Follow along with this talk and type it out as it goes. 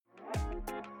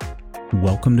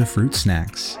Welcome to Fruit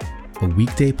Snacks, a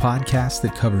weekday podcast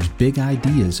that covers big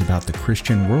ideas about the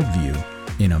Christian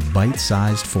worldview in a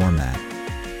bite-sized format.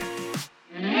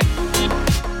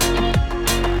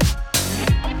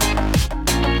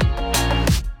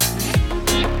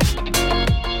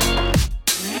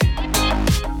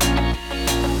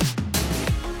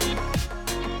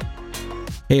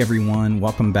 Hey everyone,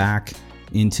 welcome back.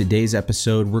 In today's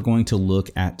episode, we're going to look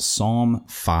at Psalm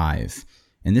 5.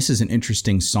 And this is an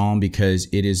interesting psalm because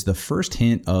it is the first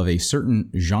hint of a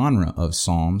certain genre of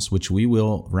psalms, which we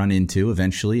will run into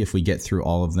eventually if we get through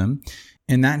all of them.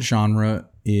 And that genre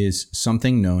is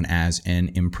something known as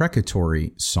an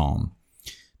imprecatory psalm.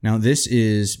 Now, this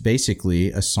is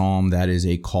basically a psalm that is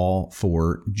a call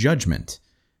for judgment.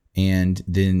 And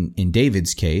then in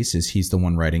David's case, as he's the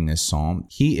one writing this psalm,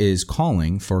 he is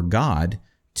calling for God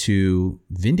to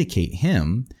vindicate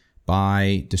him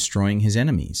by destroying his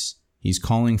enemies. He's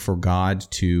calling for God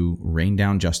to rain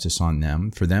down justice on them,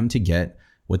 for them to get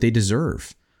what they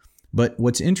deserve. But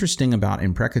what's interesting about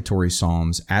imprecatory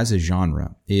psalms as a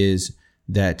genre is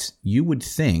that you would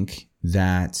think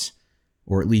that,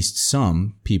 or at least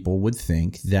some people would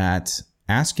think, that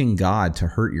asking God to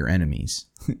hurt your enemies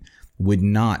would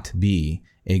not be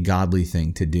a godly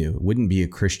thing to do. It wouldn't be a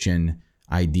Christian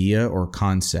idea or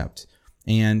concept.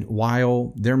 And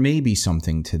while there may be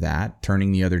something to that,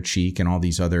 turning the other cheek and all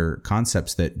these other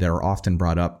concepts that are often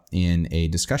brought up in a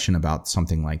discussion about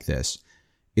something like this,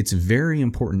 it's very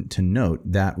important to note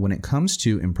that when it comes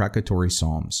to imprecatory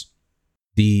psalms,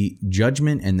 the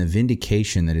judgment and the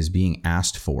vindication that is being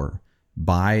asked for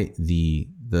by the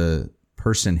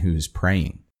person who's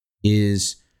praying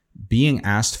is being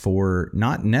asked for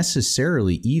not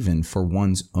necessarily even for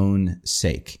one's own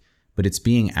sake, but it's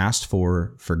being asked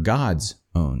for God's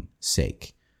own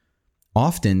sake.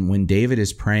 Often when David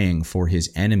is praying for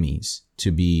his enemies to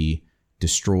be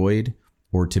destroyed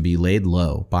or to be laid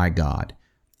low by God,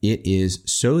 it is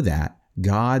so that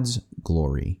God's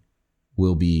glory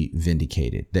will be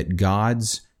vindicated, that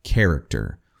God's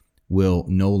character will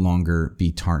no longer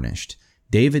be tarnished.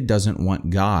 David doesn't want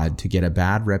God to get a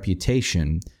bad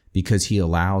reputation because he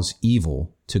allows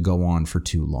evil to go on for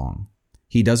too long.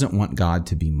 He doesn't want God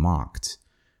to be mocked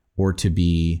or to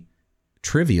be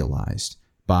trivialized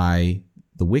by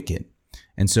the wicked.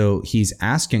 And so he's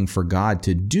asking for God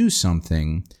to do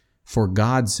something for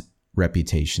God's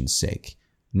reputation's sake,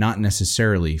 not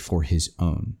necessarily for his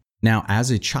own. Now,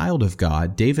 as a child of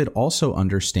God, David also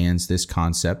understands this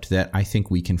concept that I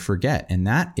think we can forget, and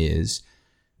that is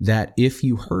that if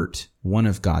you hurt one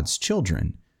of God's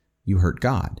children, you hurt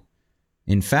God.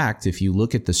 In fact, if you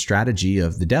look at the strategy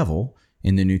of the devil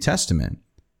in the New Testament,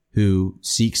 who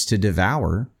seeks to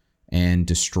devour and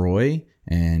destroy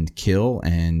and kill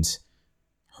and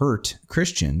hurt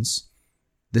Christians,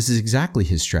 this is exactly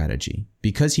his strategy.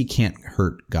 Because he can't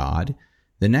hurt God,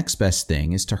 the next best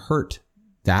thing is to hurt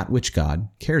that which God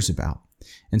cares about.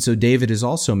 And so David is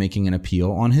also making an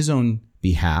appeal on his own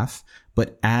behalf,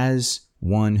 but as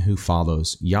one who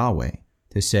follows Yahweh,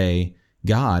 to say,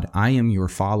 God, I am your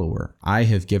follower. I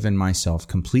have given myself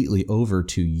completely over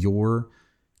to your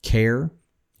care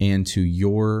and to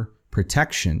your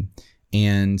protection,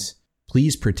 and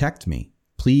please protect me.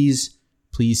 Please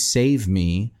save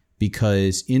me,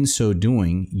 because in so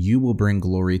doing, you will bring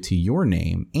glory to your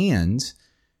name and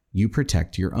you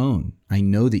protect your own. I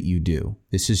know that you do.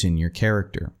 This is in your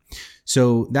character.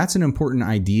 So that's an important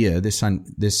idea,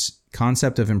 this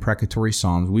concept of imprecatory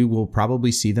psalms. We will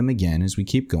probably see them again as we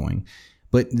keep going.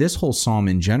 But this whole psalm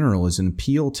in general is an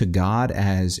appeal to God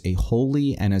as a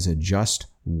holy and as a just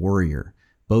warrior,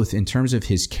 both in terms of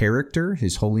his character,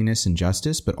 his holiness and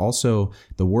justice, but also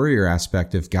the warrior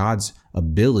aspect of God's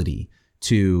ability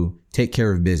to take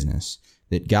care of business,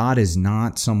 that God is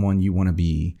not someone you want to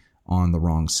be on the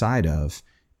wrong side of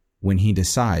when he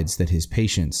decides that his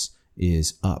patience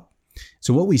is up.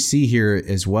 So what we see here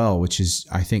as well, which is,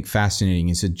 I think, fascinating,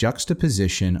 is a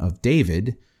juxtaposition of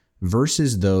David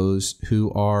versus those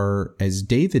who are, as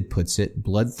David puts it,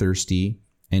 bloodthirsty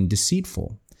and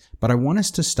deceitful. But I want us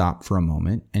to stop for a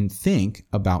moment and think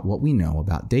about what we know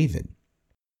about David.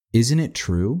 Isn't it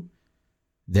true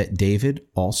that David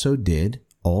also did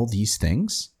all these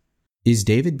things? Is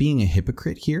David being a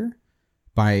hypocrite here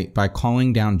by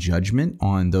calling down judgment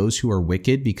on those who are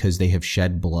wicked because they have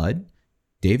shed blood?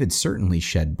 David certainly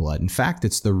shed blood. In fact,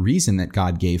 it's the reason that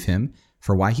God gave him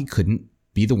for why he couldn't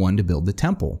be the one to build the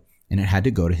temple, and it had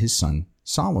to go to his son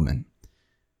Solomon.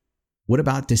 What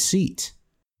about deceit?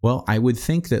 Well, I would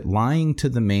think that lying to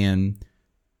the man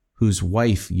whose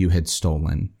wife you had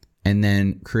stolen and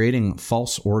then creating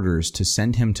false orders to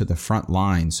send him to the front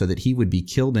line so that he would be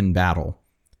killed in battle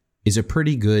is a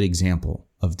pretty good example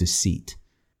of deceit.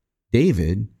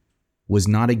 David was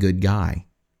not a good guy,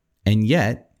 and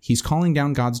yet he's calling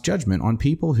down God's judgment on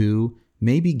people who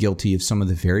may be guilty of some of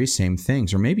the very same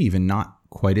things, or maybe even not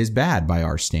quite as bad by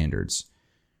our standards.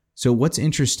 So what's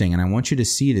interesting, and I want you to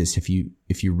see this if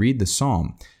you read the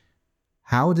psalm,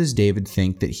 how does David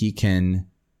think that he can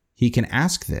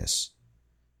ask this?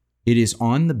 It is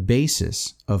on the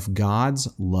basis of God's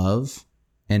love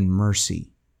and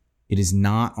mercy. It is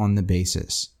not on the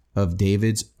basis of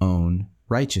David's own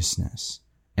righteousness.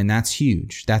 And that's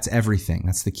huge. That's everything.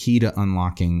 That's the key to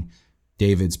unlocking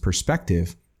David's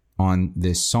perspective on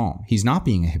this psalm. He's not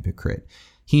being a hypocrite.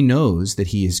 He knows that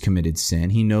he has committed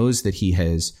sin. He knows that he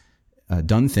has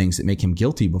done things that make him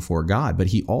guilty before God, but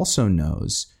he also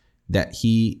knows that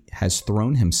he has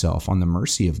thrown himself on the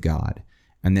mercy of God,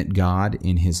 and that God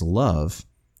in his love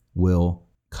will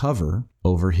cover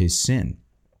over his sin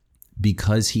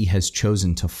because he has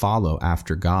chosen to follow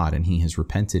after God, and he has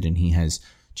repented, and he has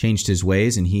changed his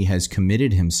ways, and he has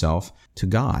committed himself to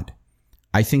God.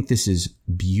 I think this is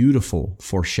beautiful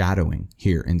foreshadowing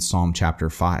here in Psalm chapter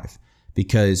 5,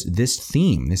 because this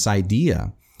theme, this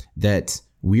idea that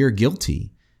we are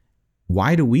guilty,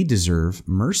 why do we deserve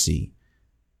mercy?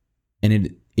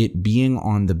 And it being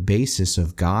on the basis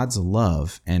of God's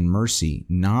love and mercy,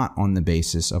 not on the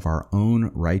basis of our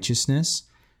own righteousness.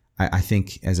 I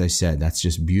think, as I said, that's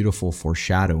just beautiful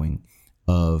foreshadowing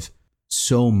of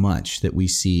so much that we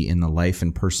see in the life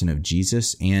and person of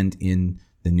Jesus and in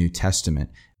the New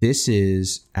Testament. This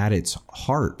is, at its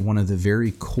heart, one of the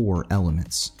very core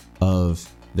elements of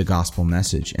the gospel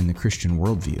message and the Christian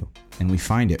worldview. And we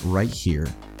find it right here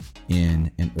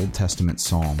in an Old Testament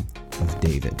psalm of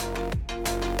David.